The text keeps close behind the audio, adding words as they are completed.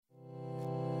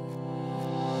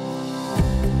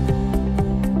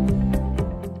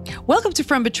Welcome to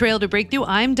From Betrayal to Breakthrough.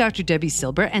 I'm Dr. Debbie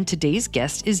Silber, and today's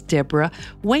guest is Deborah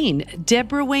Wayne.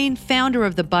 Deborah Wayne, founder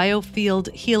of the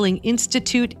Biofield Healing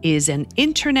Institute, is an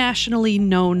internationally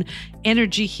known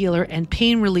energy healer and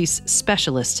pain release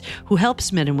specialist who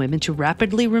helps men and women to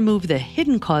rapidly remove the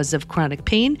hidden cause of chronic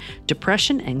pain,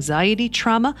 depression, anxiety,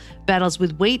 trauma, battles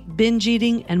with weight, binge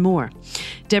eating, and more.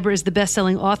 Deborah is the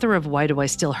best-selling author of Why Do I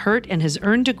Still Hurt and has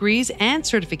earned degrees and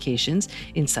certifications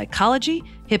in psychology,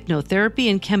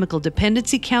 hypnotherapy, and chemical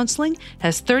dependency counseling,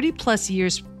 has 30 plus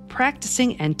years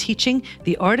practicing and teaching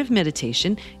the art of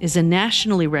meditation, is a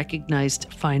nationally recognized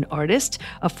fine artist,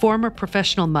 a former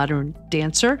professional modern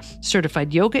dancer,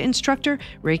 certified yoga instructor,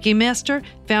 Reiki master,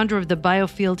 founder of the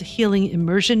Biofield Healing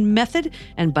Immersion Method,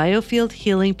 and Biofield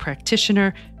Healing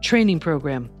Practitioner Training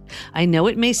Program. I know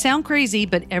it may sound crazy,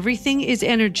 but everything is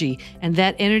energy, and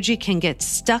that energy can get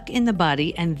stuck in the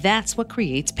body, and that's what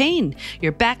creates pain.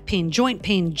 Your back pain, joint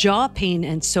pain, jaw pain,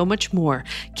 and so much more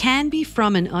can be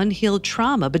from an unhealed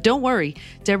trauma. But don't worry,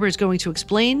 Deborah is going to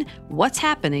explain what's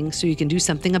happening so you can do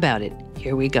something about it.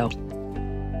 Here we go.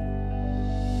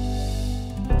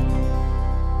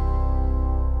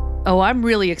 Oh, I'm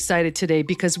really excited today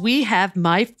because we have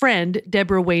my friend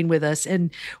Deborah Wayne with us, and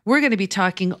we're going to be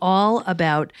talking all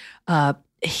about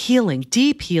healing,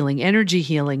 deep healing, energy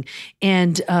healing,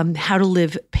 and how to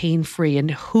live pain-free. And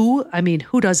who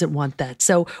doesn't want that?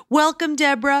 So welcome,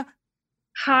 Deborah.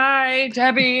 Hi,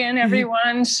 Debbie and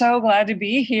everyone. So glad to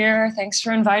be here. Thanks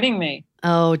for inviting me.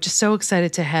 Oh, just so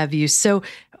excited to have you. So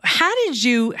how did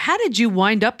you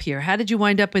wind up here? How did you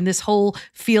wind up in this whole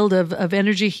field of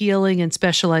energy healing and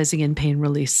specializing in pain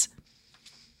release?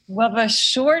 Well, the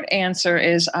short answer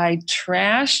is I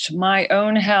trashed my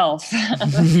own health.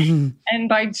 And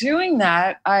by doing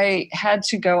that, I had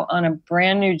to go on a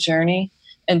brand new journey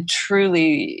and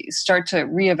truly start to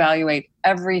reevaluate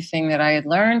everything that I had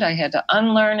learned. I had to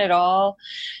unlearn it all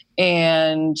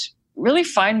and really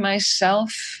find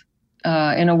myself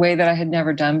in a way that I had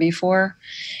never done before.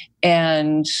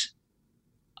 And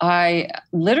I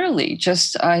literally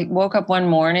I woke up one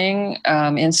morning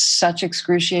in such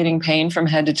excruciating pain from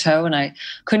head to toe, and I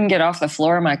couldn't get off the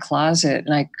floor of my closet,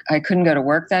 and I couldn't go to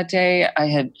work that day. I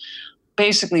had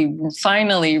basically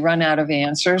finally run out of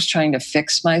answers trying to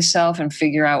fix myself and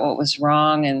figure out what was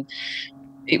wrong. And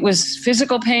it was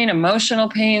physical pain, emotional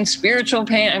pain, spiritual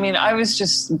pain. I mean, I was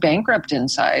just bankrupt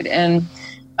inside. And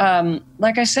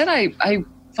like I said, I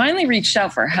finally reached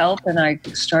out for help, and I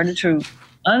started to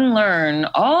unlearn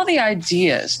all the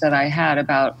ideas that I had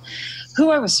about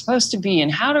who I was supposed to be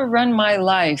and how to run my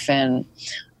life, and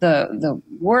the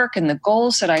work and the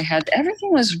goals that I had.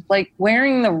 Everything was like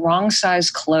wearing the wrong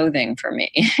size clothing for me.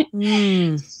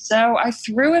 So I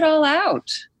threw it all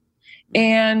out,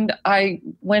 and I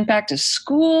went back to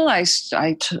school. I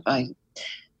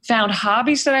found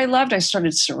hobbies that I loved. I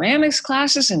started ceramics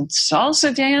classes and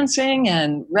salsa dancing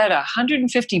and read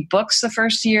 150 books the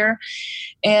first year.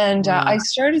 And I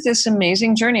started this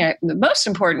amazing journey. The most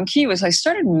important key was I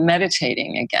started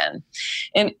meditating again.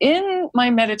 And in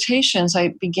my meditations, I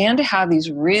began to have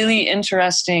these really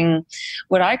interesting,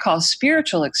 what I call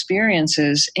spiritual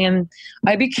experiences. And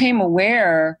I became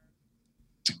aware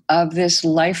of this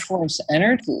life force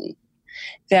energy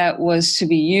that was to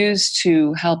be used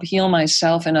to help heal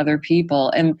myself and other people.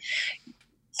 And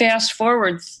fast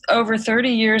forward over 30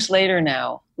 years later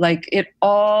now, like it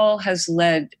all has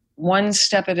led one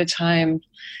step at a time.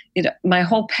 My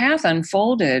whole path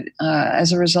unfolded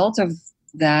as a result of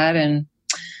that. And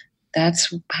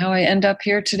that's how I end up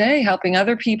here today, helping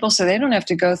other people so they don't have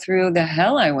to go through the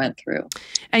hell I went through.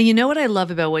 And you know what I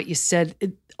love about what you said?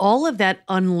 All of that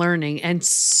unlearning, and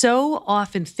so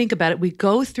often think about it, we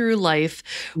go through life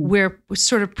where we're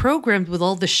sort of programmed with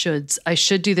all the shoulds. I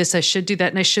should do this, I should do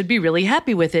that, and I should be really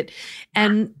happy with it.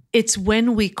 And it's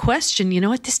when we question, you know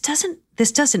what, this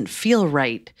doesn't feel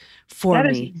right for me.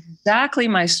 That is exactly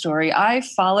my story. I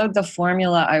followed the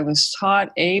formula I was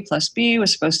taught. A plus B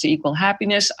was supposed to equal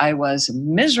happiness. I was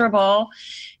miserable.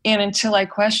 And until I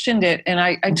questioned it, and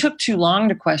I took too long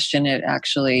to question it,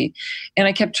 actually, and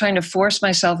I kept trying to force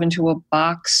myself into a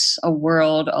box, a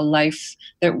world, a life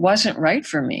that wasn't right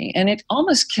for me. And it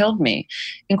almost killed me.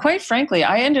 And quite frankly,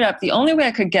 I ended up, the only way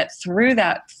I could get through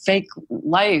that fake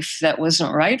life that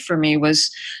wasn't right for me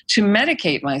was to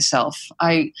medicate myself.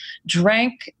 I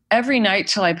drank every night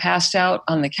till I passed out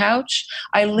on the couch.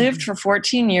 I lived for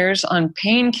 14 years on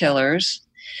painkillers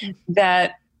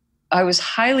that I was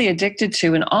highly addicted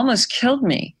to and almost killed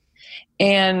me.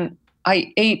 And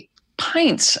I ate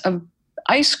pints of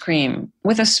ice cream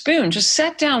with a spoon, just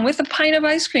sat down with a pint of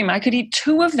ice cream. I could eat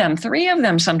 2 of them, 3 of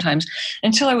them sometimes,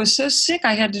 until I was so sick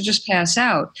I had to just pass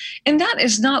out. And that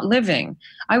is not living.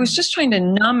 I was just trying to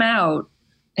numb out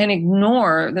and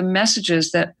ignore the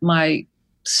messages that my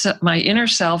inner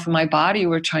self and my body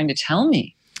were trying to tell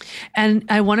me. And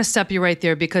I want to stop you right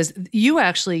there, because you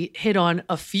actually hit on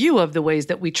a few of the ways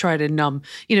that we try to numb.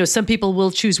 Some people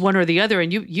will choose one or the other,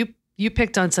 and you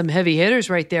picked on some heavy hitters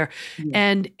right there. Yeah.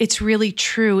 And it's really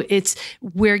true.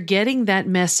 We're getting that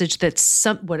message that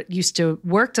what used to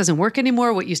work doesn't work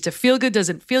anymore. What used to feel good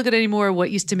doesn't feel good anymore.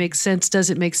 What used to make sense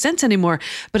doesn't make sense anymore.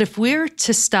 But if we're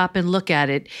to stop and look at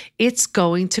it, it's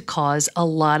going to cause a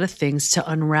lot of things to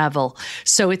unravel.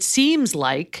 So it seems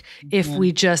like if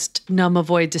we just numb,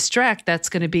 avoid, distract, that's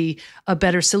going to be a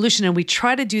better solution. And we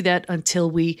try to do that until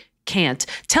we can't.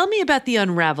 Tell me about the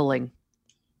unraveling.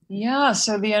 Yeah.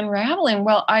 So the unraveling,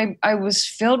 well, I was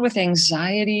filled with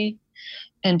anxiety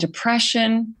and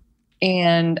depression,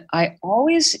 and I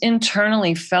always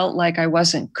internally felt like I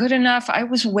wasn't good enough. I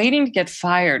was waiting to get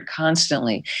fired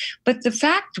constantly. But the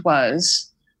fact was,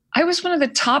 I was one of the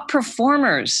top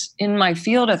performers in my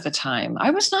field at the time. I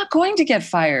was not going to get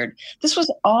fired. This was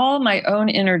all my own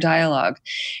inner dialogue.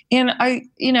 And I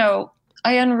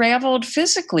unraveled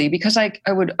physically because I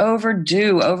would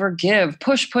overdo, overgive,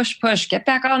 push, get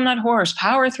back on that horse,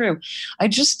 power through. I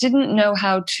just didn't know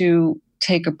how to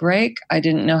take a break. I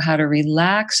didn't know how to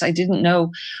relax. I didn't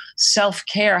know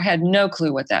self-care. I had no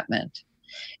clue what that meant.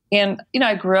 And,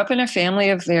 I grew up in a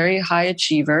family of very high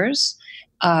achievers.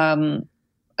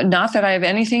 Not that I have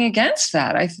anything against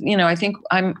that. I think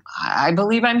I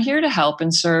believe I'm here to help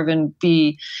and serve and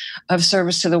be of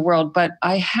service to the world. But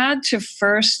I had to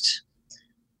first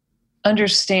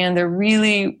understand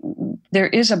there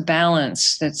is a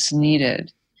balance that's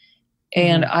needed.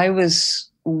 And I was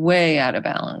way out of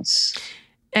balance.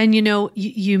 And,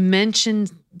 you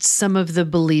mentioned some of the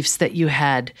beliefs that you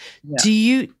had. Yeah. Do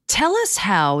you tell us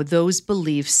how those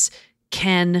beliefs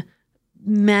can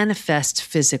manifest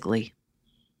physically?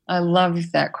 I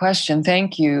love that question.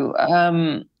 Thank you.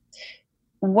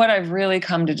 What I've really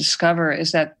come to discover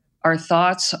is that our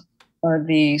thoughts are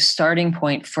the starting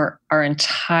point for our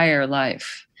entire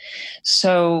life.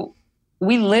 So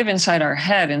we live inside our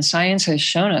head, and science has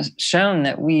shown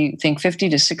that we think 50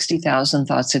 to 60,000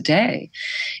 thoughts a day.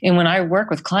 And when I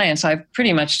work with clients, I've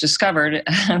pretty much discovered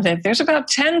that there's about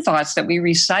 10 thoughts that we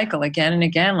recycle again and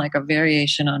again, like a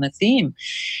variation on a theme.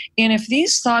 And if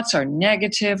these thoughts are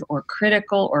negative or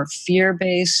critical or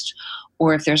fear-based,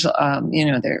 or if there's,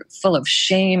 they're full of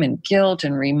shame and guilt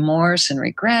and remorse and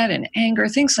regret and anger,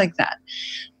 things like that.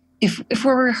 If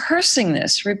we're rehearsing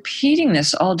this, repeating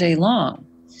this all day long,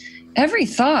 every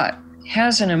thought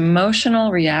has an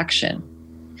emotional reaction.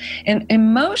 And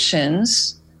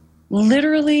emotions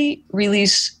literally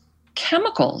release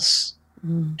chemicals,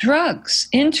 drugs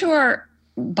into our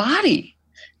body.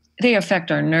 They affect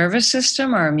our nervous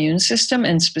system, our immune system,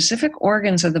 and specific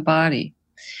organs of the body.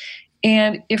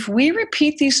 And if we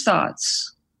repeat these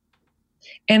thoughts,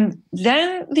 and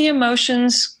then the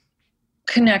emotions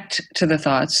connect to the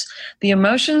thoughts, the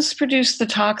emotions produce the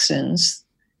toxins,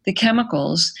 the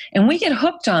chemicals, and we get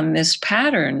hooked on this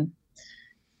pattern.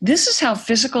 This is how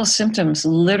physical symptoms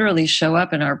literally show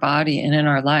up in our body and in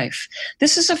our life.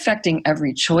 This is affecting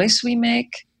every choice we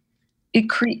make. It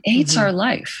creates our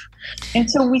life.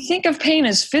 And so we think of pain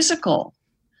as physical,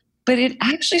 but it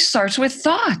actually starts with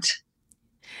thought.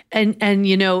 And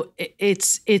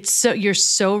it's so, you're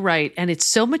so right. And it's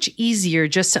so much easier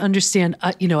just to understand,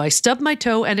 I stubbed my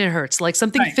toe and it hurts, like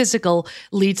something physical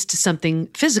leads to something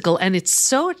physical. And it's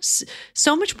so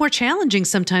much more challenging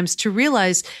sometimes to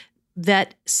realize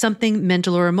that something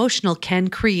mental or emotional can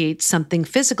create something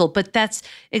physical. But that's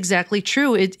exactly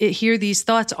true. Here, these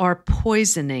thoughts are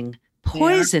poisoning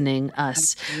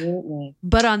us. Absolutely.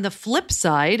 But on the flip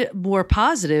side, more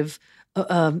positive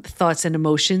thoughts and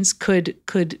emotions could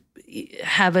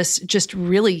have us just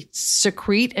really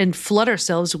secrete and flood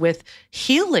ourselves with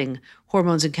healing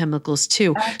hormones and chemicals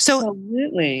too.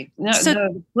 Absolutely.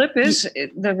 The flip is,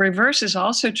 the reverse is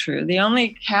also true. The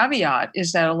only caveat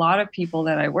is that a lot of people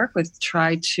that I work with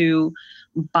try to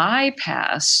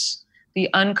bypass the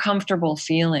uncomfortable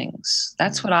feelings.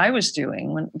 That's what I was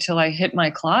doing until I hit my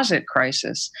closet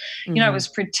crisis. I was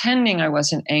pretending I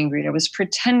wasn't angry. I was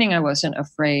pretending I wasn't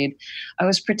afraid. I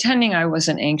was pretending I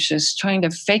wasn't anxious, trying to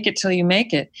fake it till you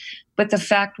make it. But the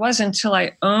fact was, until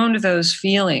I owned those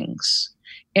feelings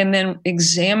and then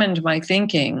examined my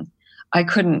thinking, I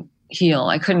couldn't heal.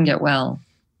 I couldn't get well.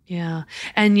 Yeah.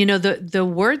 And the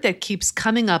word that keeps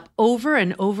coming up over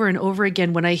and over and over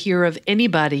again when I hear of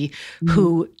anybody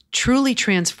who truly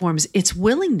transforms, it's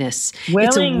willingness.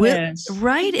 Willingness.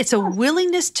 Right? It's a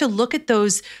willingness to look at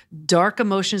those dark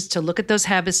emotions, to look at those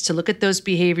habits, to look at those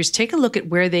behaviors, take a look at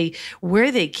where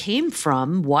they came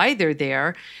from, why they're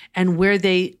there, and where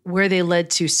they led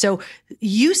to. So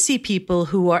you see people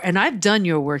who are, and I've done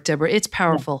your work, Deborah, it's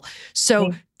powerful.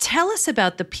 So tell us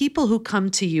about the people who come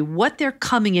to you, what they're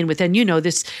coming in with. And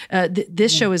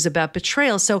this show is about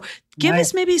betrayal. So give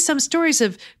us maybe some stories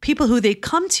of people who they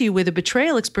come to you with a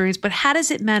betrayal experience, but how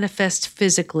does it manifest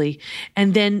physically?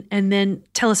 And then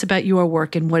tell us about your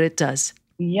work and what it does.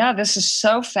 Yeah, this is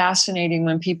so fascinating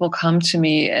when people come to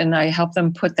me and I help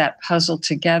them put that puzzle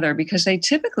together, because they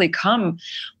typically come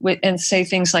with and say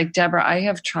things like, Deborah, I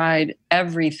have tried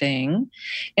everything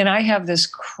and I have this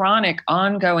chronic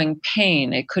ongoing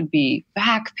pain. It could be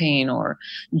back pain or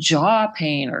jaw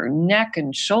pain or neck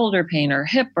and shoulder pain or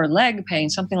hip or leg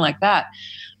pain, something like that.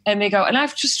 And they go, and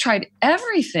I've just tried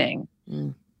everything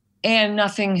and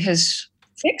nothing has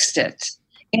fixed it.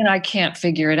 And I can't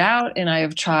figure it out. And I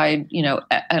have tried,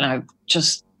 and I've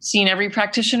just seen every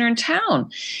practitioner in town.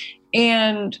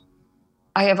 And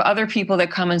I have other people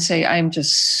that come and say, I'm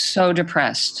just so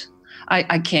depressed.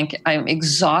 I'm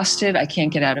exhausted. I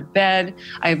can't get out of bed.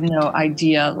 I have no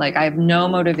idea. I have no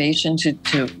motivation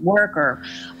to work, or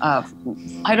I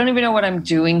don't even know what I'm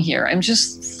doing here. I'm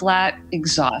just flat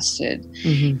exhausted.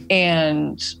 Mm-hmm.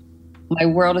 And my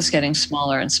world is getting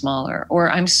smaller and smaller, or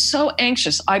I'm so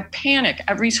anxious. I panic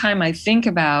every time I think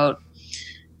about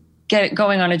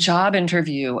going on a job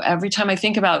interview. Every time I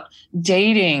think about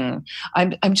dating,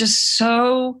 I'm just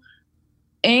so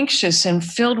anxious and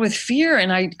filled with fear,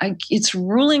 and it's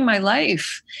ruling my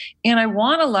life. And I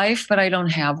want a life, but I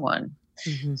don't have one.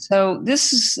 Mm-hmm. So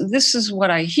this is what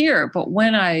I hear. But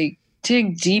when I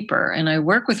dig deeper and I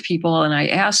work with people and I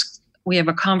ask, we have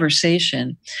a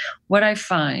conversation, what I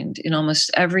find in almost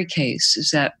every case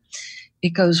is that it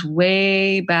goes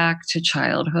way back to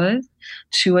childhood,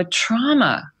 to a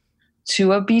trauma,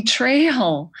 to a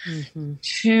betrayal,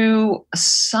 to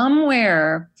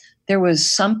somewhere there was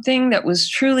something that was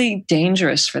truly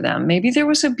dangerous for them. Maybe there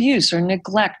was abuse or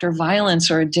neglect or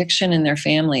violence or addiction in their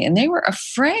family, and they were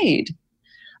afraid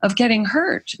of getting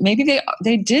hurt. Maybe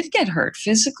they did get hurt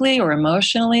physically or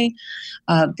emotionally.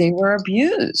 They were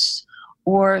abused.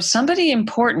 Or somebody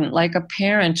important, like a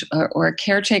parent or a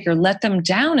caretaker, let them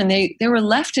down and they were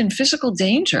left in physical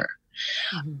danger.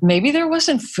 Mm-hmm. Maybe there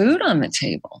wasn't food on the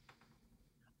table.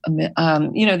 There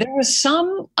was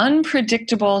some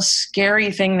unpredictable,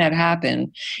 scary thing that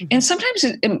happened. Mm-hmm. And sometimes,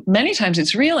 many times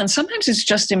it's real, and sometimes it's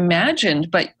just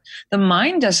imagined, but the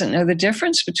mind doesn't know the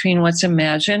difference between what's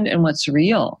imagined and what's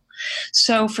real.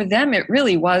 So for them, it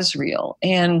really was real.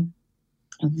 And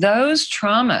those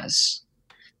traumas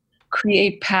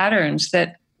create patterns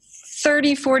that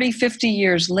 30, 40, 50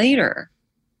 years later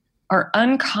are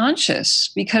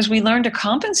unconscious, because we learn to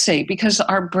compensate, because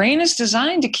our brain is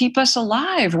designed to keep us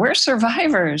alive. We're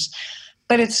survivors,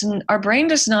 but our brain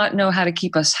does not know how to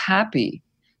keep us happy.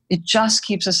 It just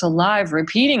keeps us alive,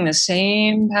 repeating the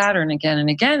same pattern again and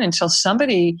again until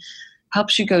somebody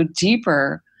helps you go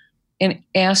deeper and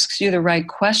asks you the right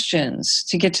questions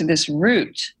to get to this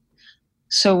root.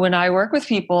 So when I work with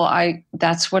people,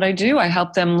 that's what I do. I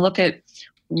help them look at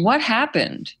what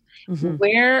happened,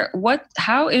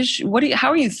 how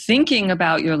are you thinking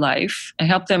about your life? I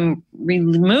help them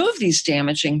remove these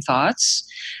damaging thoughts,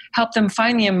 help them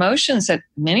find the emotions that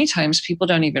many times people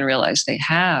don't even realize they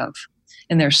have,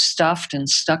 and they're stuffed and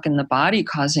stuck in the body,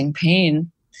 causing pain.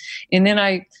 And then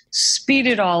I speed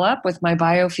it all up with my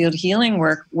biofield healing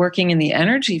work, working in the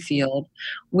energy field,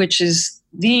 which is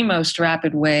the most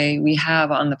rapid way we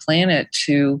have on the planet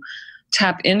to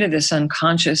tap into this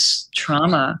unconscious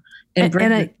trauma and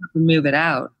move it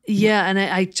out. Yeah, and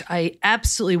I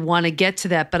absolutely want to get to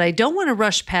that, but I don't want to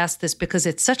rush past this because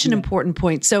it's such an important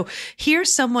point. So here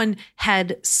someone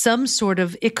had some sort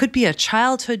of, it could be a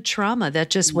childhood trauma that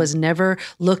just was never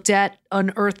looked at,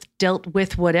 unearthed, dealt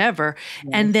with, whatever.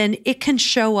 And then it can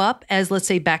show up as, let's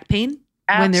say, back pain.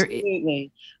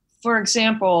 Absolutely. For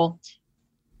example,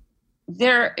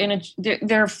 they're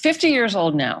 50 years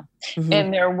old now,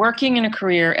 and they're working in a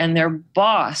career, and their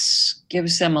boss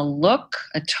gives them a look,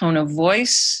 a tone of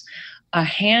voice, a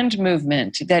hand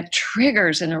movement that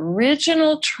triggers an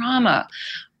original trauma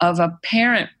of a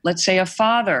parent, let's say a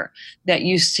father, that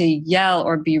used to yell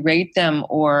or berate them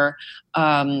or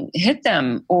hit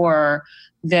them, or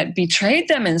that betrayed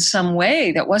them in some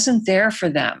way that wasn't there for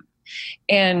them.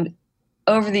 And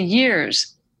over the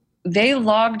years, they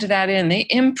logged that in, they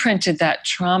imprinted that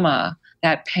trauma,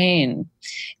 that pain.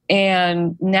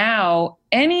 And now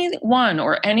anyone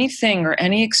or anything or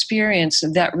any experience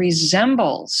that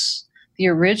resembles the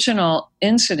original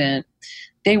incident,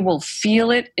 they will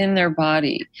feel it in their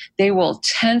body. They will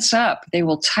tense up. They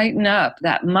will tighten up.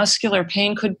 That muscular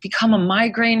pain could become a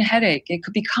migraine headache. It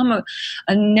could become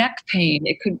a neck pain.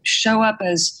 It could show up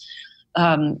as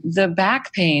the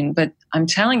back pain. But I'm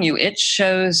telling you, it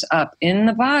shows up in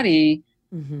the body,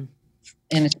 and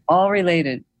it's all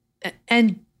related.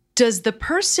 And does the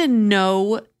person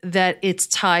know that it's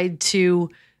tied to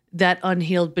that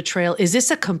unhealed betrayal? Is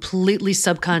this a completely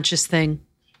subconscious thing?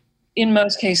 In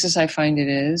most cases, I find it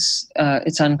is.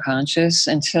 It's unconscious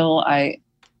until I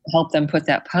help them put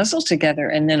that puzzle together,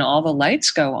 and then all the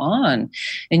lights go on.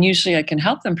 And usually I can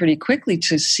help them pretty quickly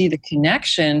to see the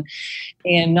connection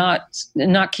and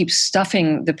not keep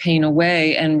stuffing the pain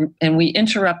away. And we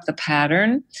interrupt the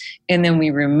pattern, and then we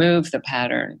remove the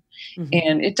pattern.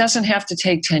 And it doesn't have to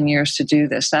take 10 years to do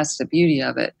this. That's the beauty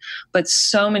of it. But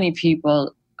so many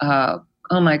people,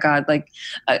 oh my God, like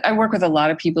I work with a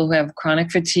lot of people who have chronic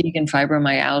fatigue and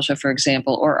fibromyalgia, for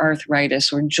example, or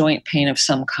arthritis or joint pain of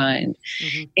some kind.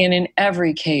 And in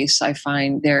every case, I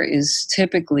find there is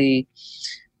typically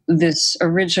this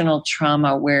original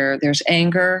trauma where there's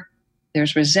anger,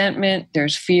 there's resentment,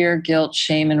 there's fear, guilt,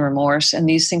 shame, and remorse. And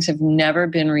these things have never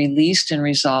been released and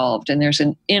resolved. And there's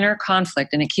an inner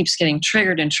conflict, and it keeps getting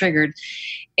triggered and triggered.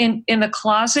 In the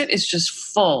closet, it's just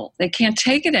full. They can't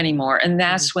take it anymore. And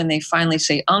that's when they finally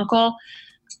say, uncle,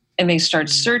 and they start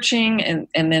searching, and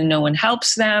then no one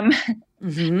helps them.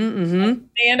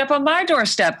 They end up on my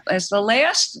doorstep as the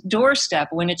last doorstep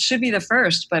when it should be the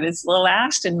first, but it's the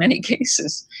last in many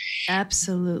cases.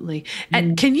 Absolutely.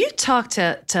 And can you talk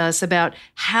to us about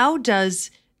how does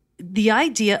the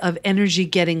idea of energy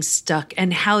getting stuck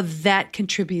and how that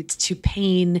contributes to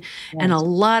pain and a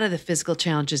lot of the physical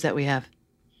challenges that we have?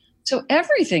 So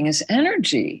everything is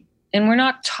energy, and we're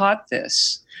not taught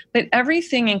this, but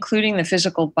everything, including the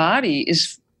physical body,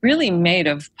 is really made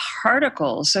of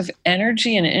particles of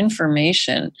energy and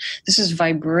information. This is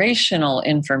vibrational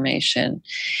information.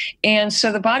 And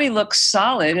so the body looks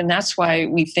solid, and that's why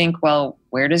we think, well,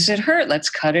 where does it hurt? Let's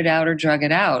cut it out or drug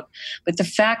it out. But the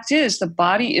fact is, the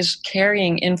body is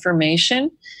carrying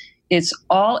information. It's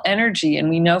all energy, and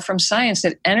we know from science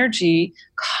that energy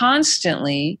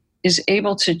constantly is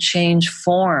able to change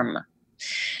form.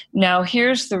 Now,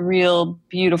 here's the real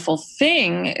beautiful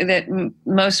thing that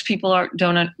most people are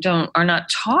not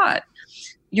taught.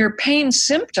 Your pain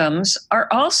symptoms are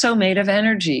also made of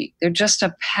energy. They're just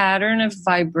a pattern of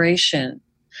vibration,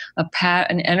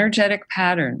 an energetic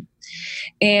pattern.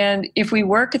 And if we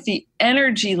work at the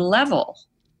energy level,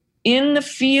 in the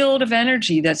field of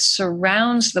energy that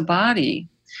surrounds the body,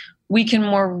 we can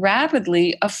more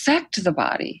rapidly affect the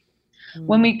body.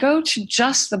 When we go to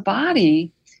just the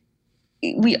body,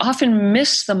 we often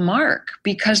miss the mark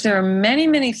because there are many,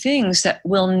 many things that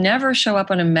will never show up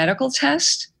on a medical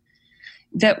test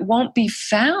that won't be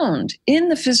found in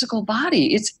the physical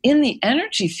body. It's in the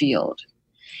energy field.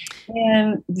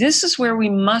 And this is where we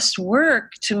must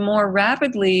work to more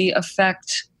rapidly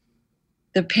affect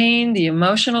the pain, the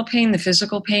emotional pain, the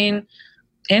physical pain,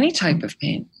 any type of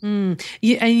pain.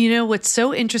 Yeah, and you know what's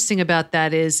so interesting about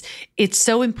that is it's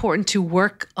so important to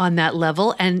work on that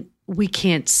level, and we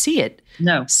can't see it.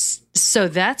 No. So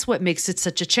that's what makes it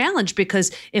such a challenge,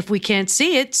 because if we can't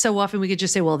see it, so often we could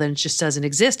just say, well, then it just doesn't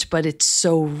exist, but it's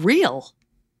so real.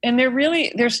 And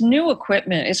there's new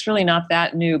equipment. It's really not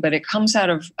that new, but it comes out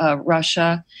of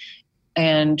Russia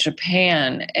and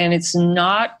Japan, and it's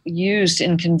not used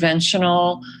in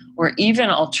conventional or even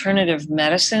alternative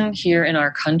medicine here in our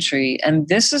country. And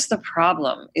this is the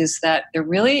problem, is that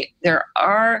there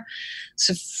are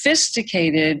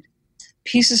sophisticated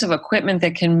pieces of equipment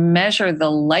that can measure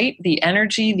the light, the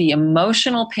energy, the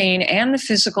emotional pain, and the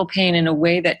physical pain in a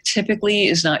way that typically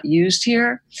is not used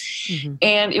here.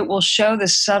 And it will show the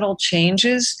subtle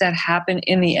changes that happen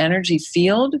in the energy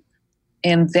field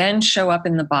and then show up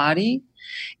in the body.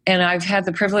 And I've had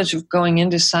the privilege of going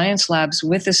into science labs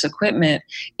with this equipment.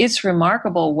 It's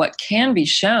remarkable what can be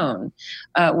shown,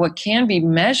 what can be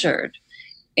measured.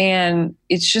 And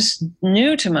it's just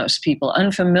new to most people,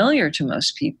 unfamiliar to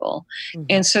most people.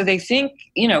 And so they think,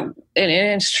 and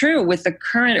it's true with the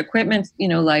current equipment,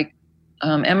 like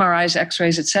MRIs,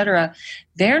 X-rays, et cetera,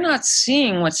 they're not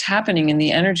seeing what's happening in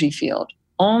the energy field,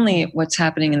 only what's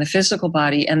happening in the physical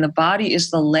body. And the body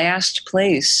is the last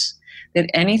place that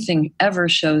anything ever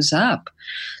shows up.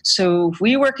 So if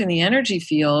we work in the energy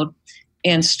field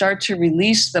and start to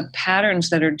release the patterns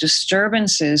that are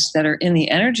disturbances that are in the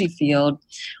energy field,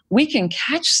 we can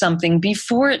catch something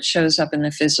before it shows up in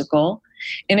the physical.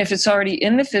 And if it's already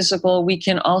in the physical, we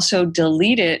can also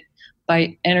delete it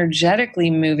by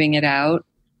energetically moving it out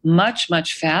much,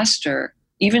 much faster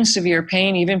even severe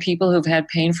pain, even people who've had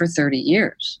pain for 30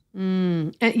 years.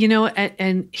 And,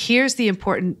 and here's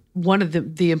one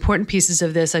of the important pieces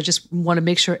of this. I just want to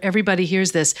make sure everybody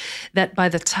hears this, that by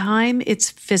the time it's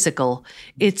physical,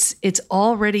 it's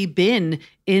already been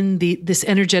in this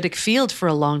energetic field for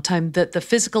a long time, that the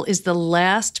physical is the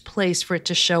last place for it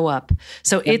to show up.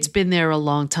 So it's been there a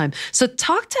long time. So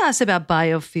talk to us about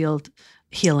biofield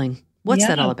healing. What's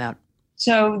that all about?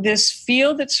 So this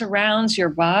field that surrounds your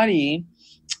body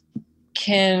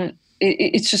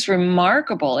it's just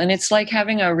remarkable. And it's like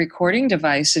having a recording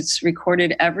device. It's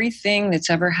recorded everything that's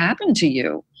ever happened to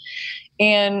you.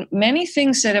 And many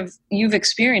things that you've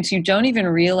experienced, you don't even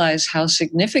realize how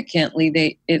significantly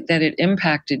that it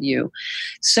impacted you.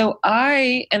 So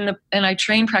I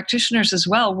train practitioners as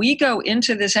well. We go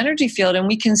into this energy field and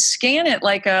we can scan it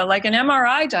like an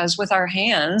MRI does with our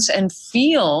hands and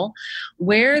feel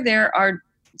where there are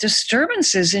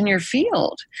disturbances in your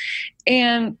field.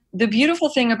 And the beautiful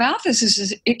thing about this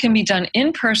is it can be done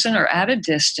in person or at a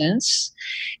distance.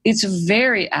 It's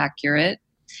very accurate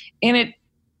and it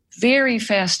very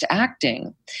fast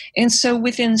acting. And so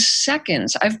within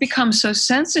seconds, I've become so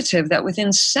sensitive that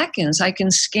within seconds I can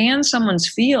scan someone's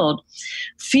field,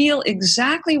 feel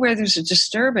exactly where there's a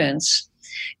disturbance,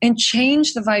 and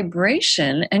change the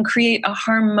vibration and create a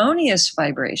harmonious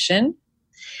vibration.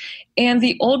 And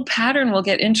the old pattern will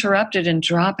get interrupted and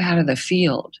drop out of the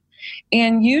field.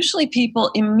 And usually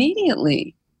people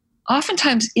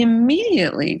oftentimes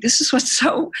immediately, this is what's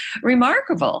so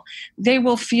remarkable, they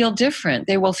will feel different.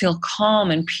 They will feel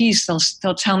calm and peace.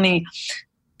 They'll tell me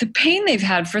the pain they've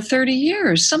had for 30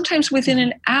 years, sometimes within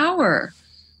an hour,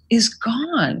 is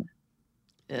gone.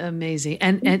 Amazing.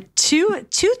 And two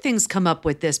things come up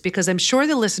with this, because I'm sure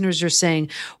the listeners are saying,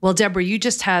 well, Deborah, you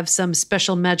just have some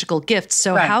special magical gifts.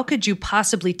 So how could you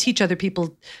possibly teach other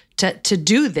people to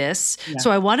do this? Yeah.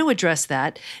 So I want to address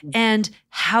that. And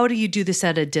how do you do this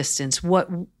at a distance?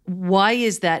 Why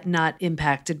is that not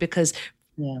impacted? Because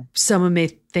someone may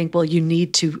think, well, you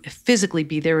need to physically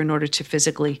be there in order to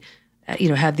physically,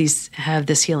 have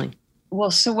this healing.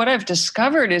 Well, so what I've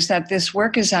discovered is that this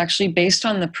work is actually based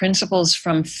on the principles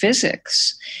from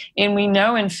physics. And we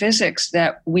know in physics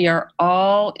that we are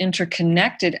all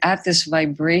interconnected at this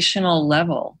vibrational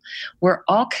level. We're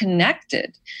all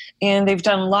connected. And they've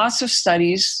done lots of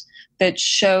studies that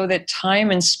show that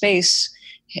time and space,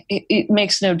 it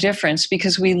makes no difference,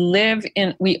 because we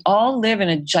all live in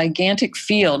a gigantic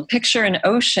field. Picture an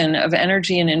ocean of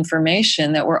energy and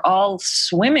information that we're all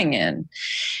swimming in.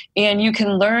 And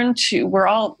we're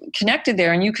all connected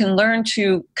there, and you can learn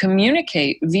to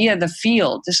communicate via the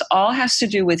field. This all has to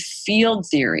do with field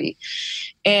theory.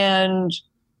 And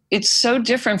it's so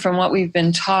different from what we've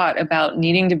been taught about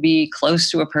needing to be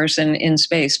close to a person in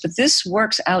space. But this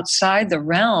works outside the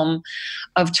realm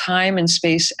of time and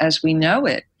space as we know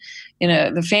it.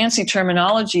 The fancy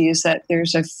terminology is that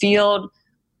there's a field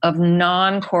of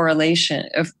non-correlation.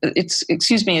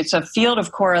 It's a field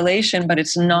of correlation, but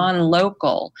it's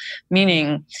non-local,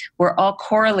 meaning we're all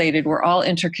correlated, we're all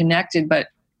interconnected, but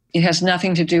it has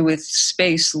nothing to do with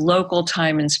space, local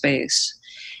time and space.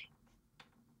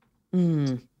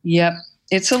 Yep.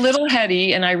 It's a little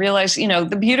heady, and I realize,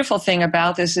 the beautiful thing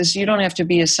about this is you don't have to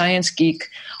be a science geek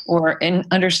and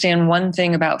understand one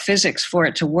thing about physics for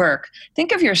it to work.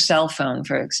 Think of your cell phone,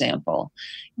 for example.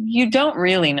 You don't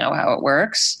really know how it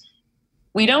works.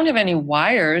 We don't have any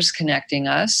wires connecting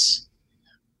us,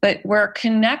 but we're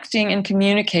connecting and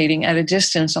communicating at a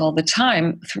distance all the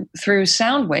time through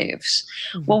sound waves.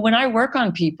 Mm-hmm. Well, when I work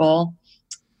on people,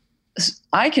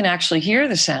 I can actually hear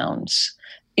the sounds.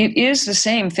 It is the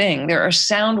same thing. There are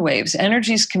sound waves.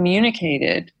 Energy is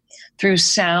communicated through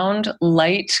sound,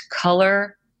 light,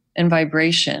 color, and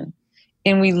vibration.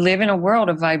 And we live in a world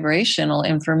of vibrational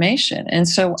information. And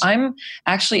so I'm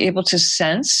actually able to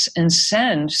sense and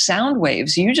send sound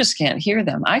waves. You just can't hear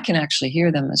them. I can actually hear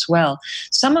them as well.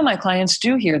 Some of my clients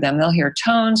do hear them. They'll hear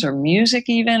tones or music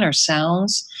even, or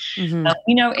sounds. Mm-hmm.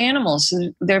 Animals,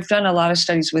 they've done a lot of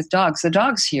studies with dogs. The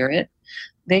dogs hear it.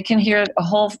 They can hear a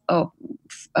whole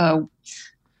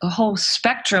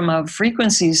spectrum of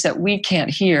frequencies that we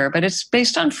can't hear, but it's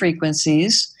based on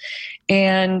frequencies,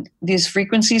 and these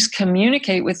frequencies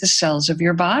communicate with the cells of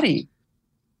your body.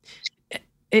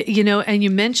 And you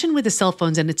mentioned with the cell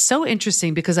phones, and it's so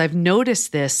interesting because I've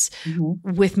noticed this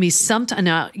with me sometimes.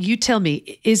 Now, you tell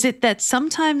me, is it that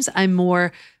sometimes I'm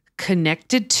more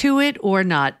connected to it or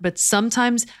not? But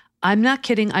sometimes, I'm not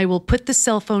kidding, I will put the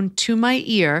cell phone to my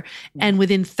ear, and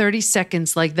within 30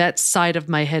 seconds, like, that side of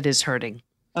my head is hurting.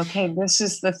 Okay, this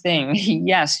is the thing.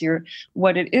 Yes,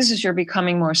 what it is you're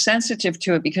becoming more sensitive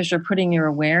to it because you're putting your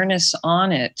awareness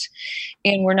on it.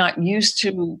 And we're not used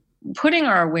to putting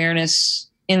our awareness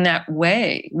in that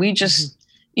way. We just,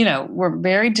 we're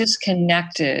very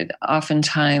disconnected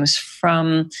oftentimes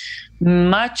from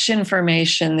much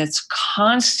information that's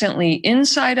constantly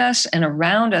inside us and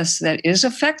around us that is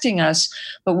affecting us,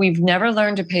 but we've never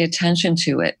learned to pay attention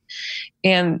to it.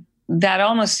 And that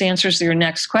almost answers your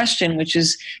next question, which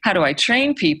is, how do I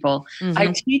train people? I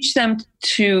teach them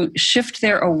to shift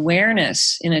their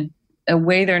awareness in a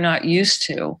way they're not used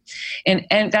to.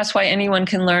 And that's why anyone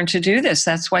can learn to do this.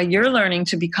 That's why you're learning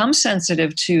to become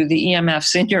sensitive to the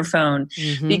EMFs in your phone,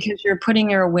 because you're putting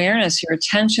your awareness, your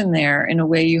attention there in a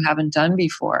way you haven't done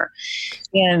before.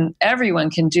 And everyone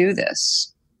can do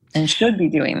this and should be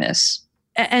doing this.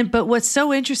 But what's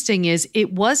so interesting is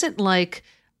it wasn't like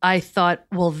I thought,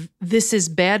 well, this is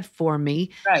bad for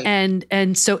me. Right.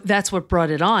 And so that's what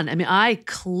brought it on. I mean, I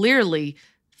clearly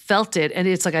felt it, and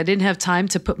it's like I didn't have time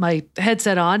to put my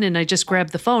headset on and I just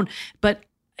grabbed the phone. But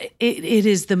it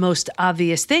is the most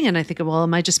obvious thing. And I think, well,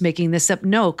 am I just making this up?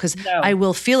 No, because I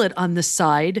will feel it on the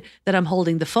side that I'm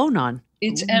holding the phone on.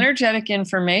 It's energetic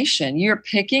information. You're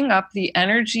picking up the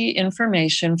energy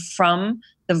information from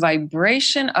the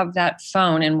vibration of that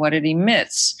phone and what it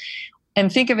emits. And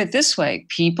think of it this way.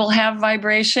 People have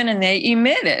vibration and they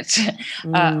emit it.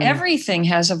 Everything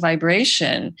has a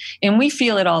vibration and we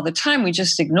feel it all the time. We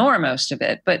just ignore most of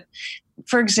it. But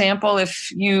for example,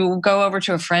 if you go over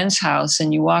to a friend's house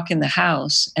and you walk in the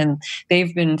house and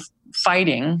they've been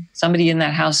fighting, somebody in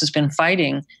that house has been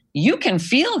fighting, you can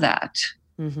feel that.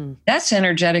 That's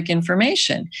energetic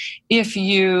information. If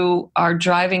you are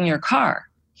driving your car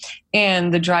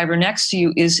and the driver next to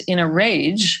you is in a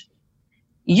rage,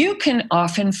 you can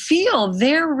often feel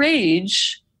their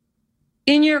rage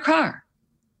in your car.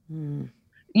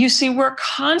 You see, we're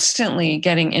constantly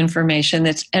getting information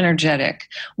that's energetic.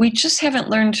 We just haven't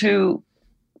learned to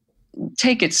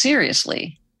take it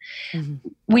seriously.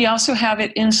 We also have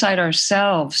it inside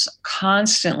ourselves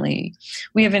constantly.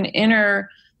 We have an inner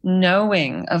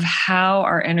knowing of how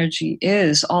our energy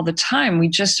is all the time. We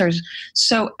just are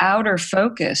so outer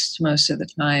focused most of the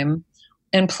time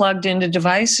and plugged into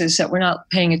devices that we're not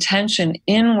paying attention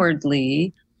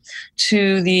inwardly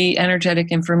to the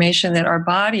energetic information that our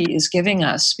body is giving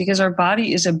us, because our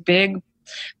body is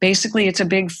it's a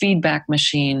big feedback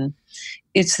machine.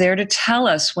 It's there to tell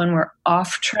us when we're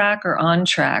off track or on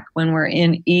track, when we're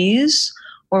in ease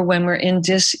or when we're in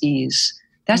dis-ease.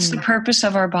 That's the purpose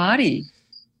of our body.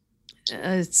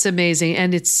 It's amazing.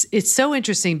 And it's so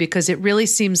interesting because it really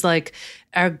seems like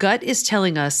our gut is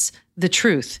telling us the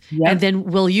truth, and then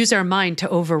we'll use our mind to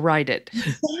override it.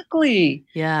 Exactly.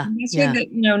 Yeah. And that's why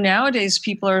nowadays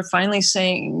people are finally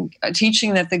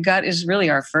teaching that the gut is really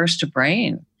our first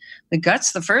brain. The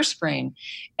gut's the first brain.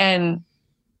 And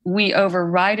we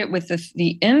override it with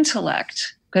the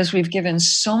intellect because we've given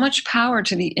so much power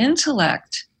to the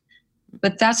intellect.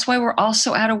 But that's why we're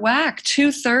also out of whack.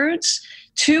 2/3,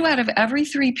 2 out of every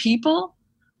 3 people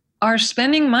are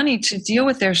spending money to deal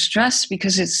with their stress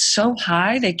because it's so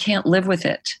high they can't live with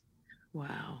it.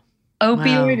 Wow.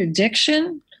 Opioid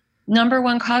addiction,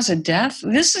 #1 cause of death.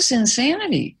 This is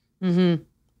insanity.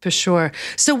 For sure.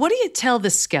 So what do you tell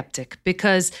the skeptic?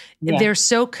 Because they're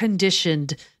so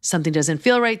conditioned, something doesn't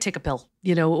feel right, take a pill,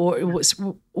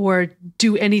 or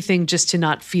do anything just to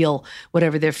not feel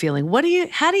whatever they're feeling.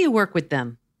 How do you work with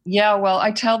them? Yeah, well,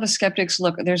 I tell the skeptics,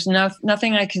 look, there's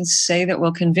nothing I can say that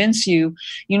will convince you.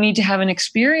 You need to have an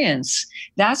experience.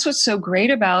 That's what's so great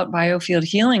about biofield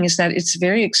healing, is that it's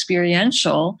very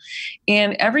experiential,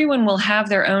 and everyone will have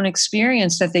their own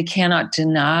experience that they cannot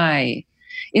deny.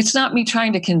 It's not me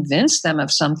trying to convince them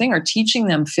of something or teaching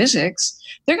them physics.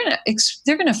 They're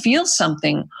gonna feel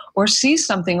something or see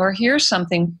something or hear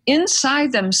something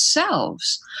inside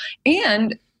themselves,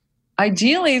 and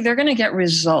ideally, they're going to get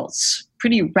results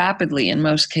pretty rapidly in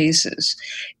most cases.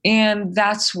 And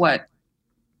that's what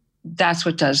does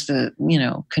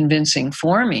the, convincing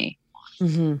for me.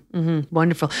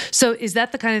 Wonderful. So is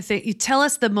that the kind of thing, you tell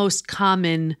us the most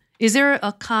common, is there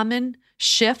a common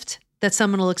shift that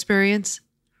someone will experience?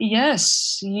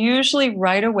 Yes. Usually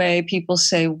right away, people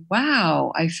say,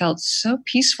 wow, I felt so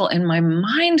peaceful and my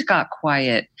mind got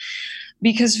quiet.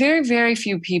 Because very, very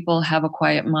few people have a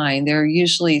quiet mind. They're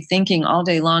usually thinking all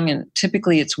day long, and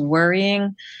typically it's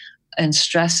worrying and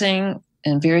stressing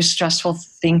and very stressful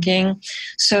thinking.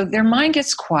 So their mind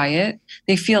gets quiet.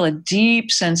 They feel a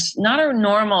deep sense, not a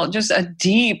normal, just a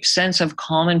deep sense of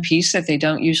calm and peace that they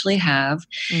don't usually have.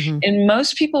 And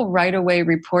most people right away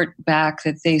report back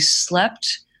that they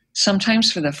slept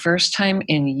sometimes for the first time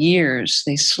in years.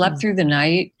 They slept through the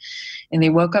night and they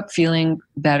woke up feeling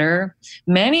better.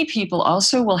 Many people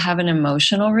also will have an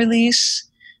emotional release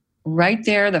right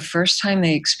there the first time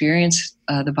they experience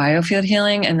the biofield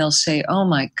healing, and they'll say, oh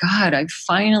my God, I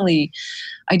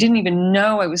didn't even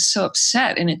know I was so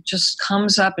upset, and it just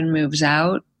comes up and moves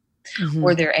out.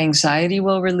 Or their anxiety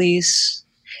will release.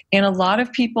 And a lot of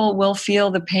people will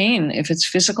feel the pain. If it's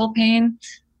physical pain,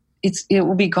 it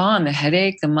will be gone. The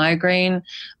headache, the migraine,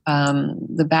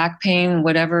 the back pain,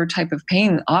 whatever type of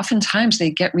pain, oftentimes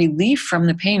they get relief from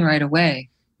the pain right away.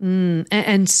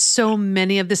 And so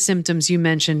many of the symptoms you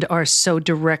mentioned are so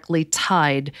directly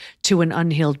tied to an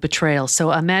unhealed betrayal.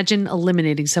 So imagine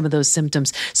eliminating some of those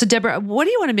symptoms. So Deborah, what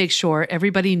do you want to make sure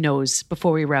everybody knows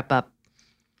before we wrap up?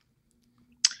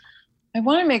 I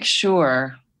want to make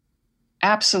sure,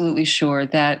 absolutely sure,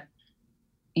 that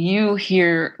you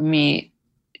hear me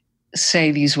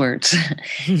say these words.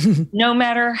 No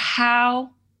matter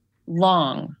how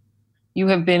long you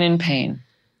have been in pain,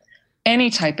 any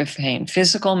type of pain,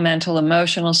 physical, mental,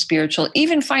 emotional, spiritual,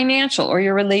 even financial, or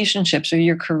your relationships or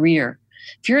your career,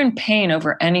 if you're in pain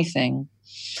over anything,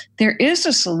 there is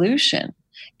a solution.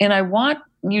 And I want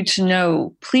you to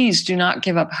know, please do not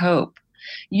give up hope.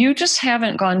 You just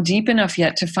haven't gone deep enough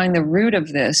yet to find the root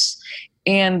of this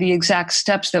and the exact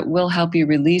steps that will help you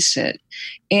release it.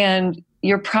 And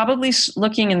you're probably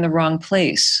looking in the wrong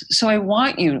place. So I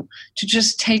want you to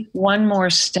just take one more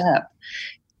step.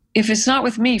 If it's not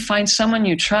with me, find someone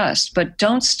you trust, but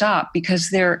don't stop, because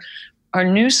there are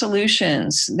new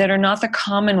solutions that are not the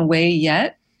common way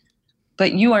yet,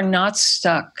 but you are not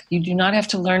stuck. You do not have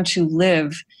to learn to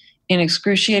live in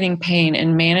excruciating pain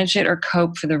and manage it or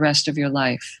cope for the rest of your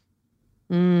life.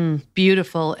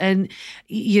 Beautiful. And,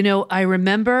 I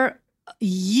remember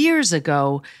years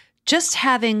ago just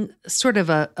having sort of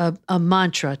a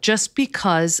mantra, just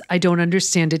because I don't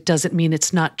understand it doesn't mean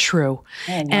it's not true.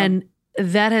 And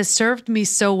that has served me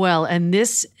so well. And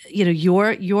this,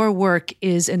 your work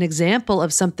is an example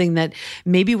of something that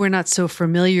maybe we're not so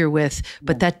familiar with,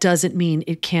 but that doesn't mean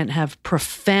it can't have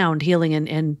profound healing.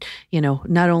 And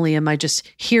not only am I just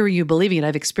hearing you, believing it,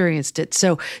 I've experienced it.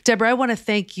 So Deborah, I want to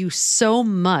thank you so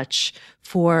much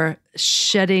for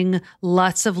shedding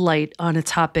lots of light on a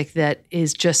topic that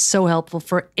is just so helpful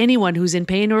for anyone who's in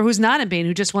pain or who's not in pain,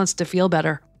 who just wants to feel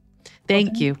better.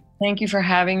 Thank you. Thank you for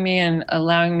having me and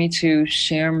allowing me to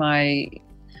share my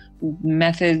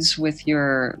methods with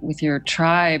your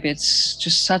tribe. It's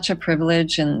just such a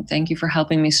privilege, and thank you for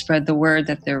helping me spread the word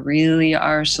that there really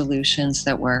are solutions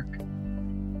that work.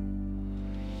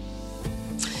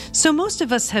 So most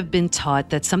of us have been taught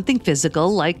that something physical,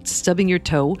 like stubbing your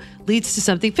toe, leads to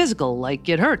something physical, like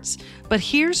it hurts. But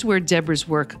here's where Deborah's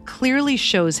work clearly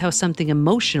shows how something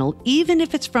emotional, even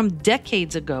if it's from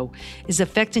decades ago, is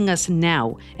affecting us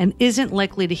now and isn't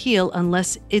likely to heal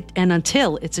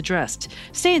until it's addressed.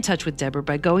 Stay in touch with Deborah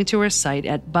by going to her site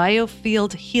at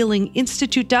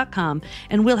biofieldhealinginstitute.com,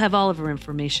 and we'll have all of her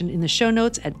information in the show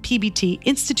notes at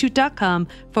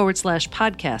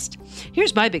pbtinstitute.com/podcast.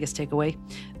 Here's my biggest takeaway.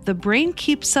 The brain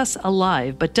keeps us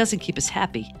alive, but doesn't keep us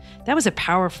happy. That was a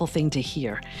powerful thing to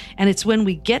hear. And it's when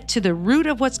we get to the root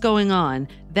of what's going on,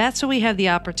 that's when we have the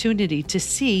opportunity to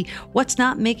see what's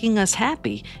not making us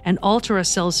happy and alter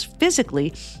ourselves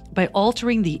physically by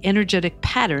altering the energetic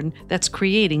pattern that's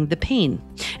creating the pain.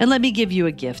 And let me give you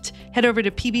a gift. Head over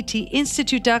to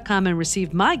pbtinstitute.com and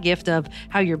receive my gift of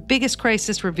how your biggest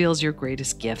crisis reveals your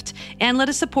greatest gift. And let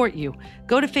us support you.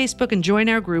 Go to Facebook and join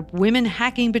our group, Women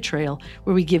Hacking Betrayal,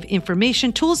 where we give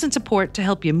information, tools, and support to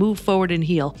help you move forward and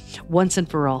heal once and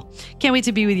for all. Can't wait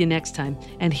to be with you next time.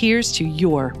 And here's to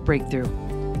your breakthrough.